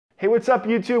Hey, what's up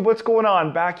YouTube? What's going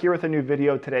on? Back here with a new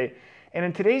video today. And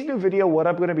in today's new video, what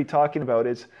I'm going to be talking about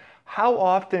is how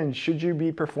often should you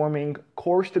be performing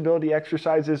core stability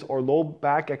exercises or low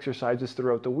back exercises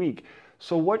throughout the week?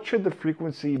 So what should the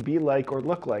frequency be like or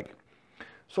look like?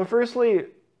 So firstly,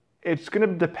 it's going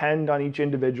to depend on each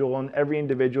individual, and every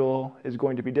individual is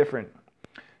going to be different.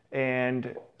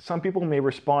 And some people may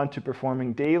respond to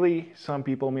performing daily. Some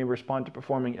people may respond to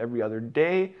performing every other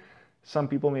day. Some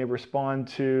people may respond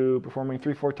to performing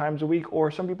 3-4 times a week, or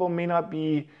some people may not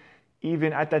be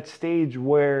even at that stage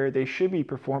where they should be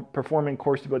performing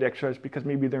core stability exercise because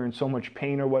maybe they're in so much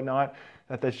pain or whatnot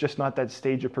that that's just not that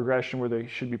stage of progression where they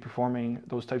should be performing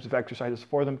those types of exercises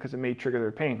for them because it may trigger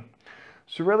their pain.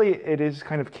 So really it is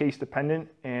kind of case dependent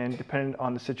and dependent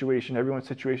on the situation. Everyone's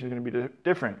situation is going to be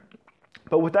different.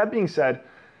 But with that being said,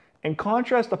 in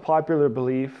contrast to popular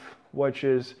belief, which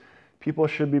is people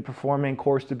should be performing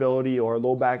core stability or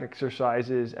low back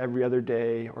exercises every other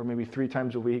day or maybe 3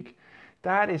 times a week,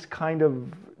 that is kind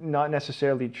of not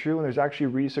necessarily true. And there's actually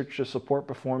research to support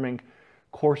performing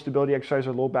core stability exercises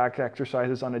or low back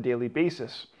exercises on a daily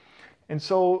basis. And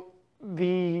so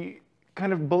the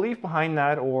kind of belief behind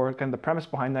that, or kind of the premise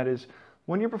behind that, is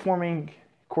when you're performing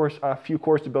a few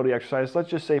core stability exercises, let's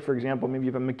just say, for example, maybe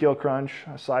you have a McGill crunch,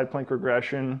 a side plank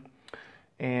regression,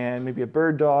 and maybe a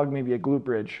bird dog, maybe a glute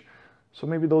bridge. So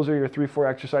maybe those are your 3-4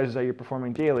 exercises that you're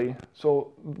performing daily.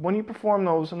 So when you perform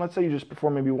those, and let's say you just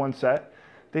perform maybe one set,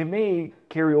 they may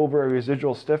carry over a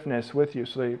residual stiffness with you.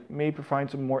 So they may provide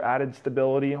some more added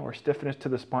stability or stiffness to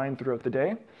the spine throughout the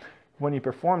day when you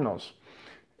perform those.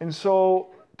 And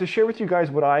so to share with you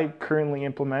guys what I currently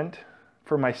implement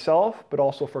for myself, but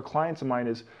also for clients of mine,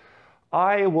 is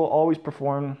I will always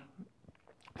perform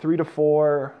 3 to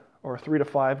 4 or 3 to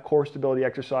 5 core stability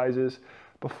exercises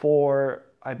before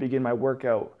I begin my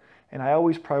workout. And I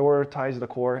always prioritize the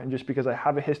core, and just because I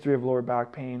have a history of lower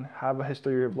back pain, have a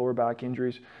history of lower back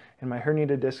injuries, and my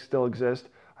herniated disc still exists,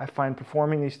 I find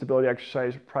performing these stability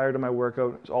exercises prior to my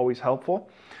workout is always helpful.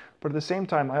 But at the same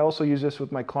time, I also use this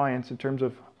with my clients in terms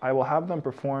of I will have them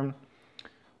perform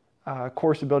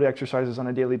core stability exercises on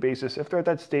a daily basis. If they're at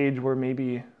that stage where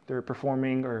maybe they're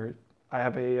performing, or I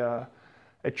have a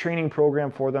training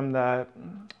program for them that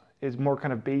is more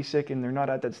kind of basic and they're not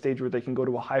at that stage where they can go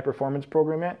to a high performance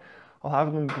program yet, I'll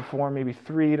have them perform maybe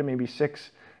 3 to maybe 6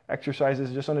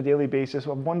 exercises just on a daily basis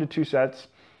of 1 to 2 sets.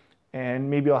 And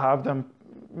maybe I'll have them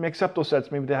mix up those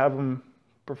sets. Maybe they have them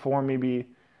perform maybe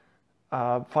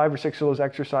 5 or 6 of those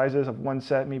exercises of one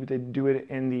set. Maybe they do it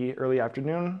in the early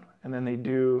afternoon, and then they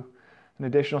do an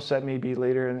additional set maybe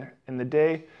later in the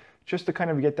day, just to kind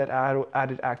of get that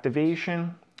added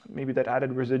activation, maybe that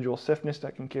added residual stiffness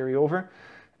that can carry over.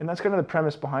 And that's kind of the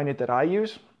premise behind it that I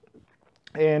use.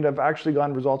 And I've actually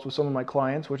gotten results with some of my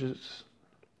clients, which is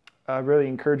really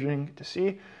encouraging to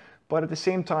see. But at the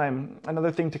same time,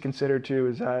 another thing to consider too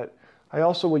is that I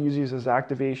also will use these as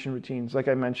activation routines, like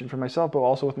I mentioned for myself, but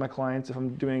also with my clients if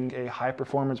I'm doing a high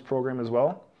performance program as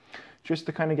well, just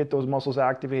to kind of get those muscles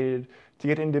activated, to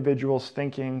get individuals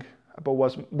thinking about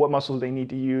what muscles they need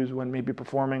to use when maybe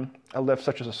performing a lift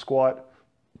such as a squat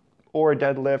or a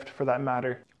deadlift for that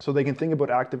matter, so they can think about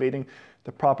activating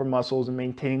the proper muscles and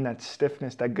maintaining that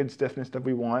stiffness, that good stiffness that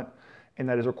we want and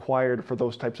that is required for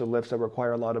those types of lifts that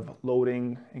require a lot of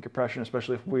loading and compression,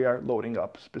 especially if we are loading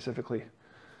up specifically.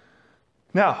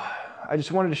 Now, I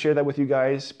just wanted to share that with you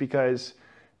guys because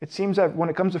it seems that when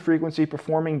it comes to frequency,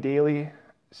 performing daily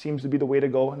seems to be the way to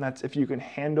go, and that's if you can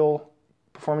handle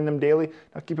performing them daily.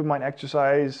 Now keep in mind,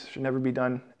 exercise should never be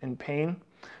done in pain.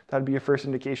 That'd be your first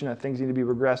indication that things need to be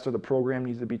regressed or the program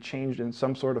needs to be changed in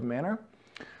some sort of manner.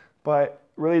 But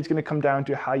really it's going to come down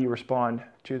to how you respond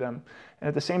to them. And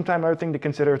at the same time, another thing to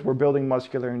consider is we're building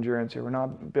muscular endurance here. We're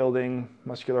not building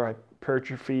muscular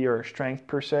hypertrophy or strength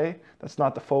per se. That's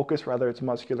not the focus, rather it's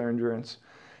muscular endurance.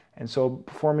 And so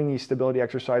performing these stability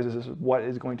exercises is what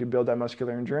is going to build that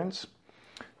muscular endurance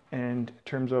in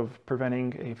terms of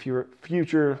preventing a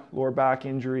future lower back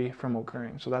injury from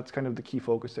occurring. So that's kind of the key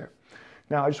focus there.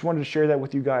 Now, I just wanted to share that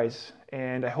with you guys,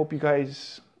 and I hope you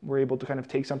guys were able to kind of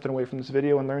take something away from this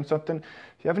video and learn something.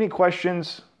 If you have any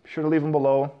questions, be sure to leave them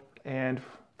below. And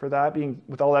with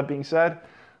all that being said,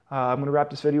 I'm going to wrap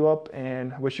this video up,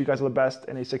 and I wish you guys all the best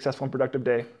and a successful and productive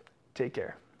day. Take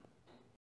care.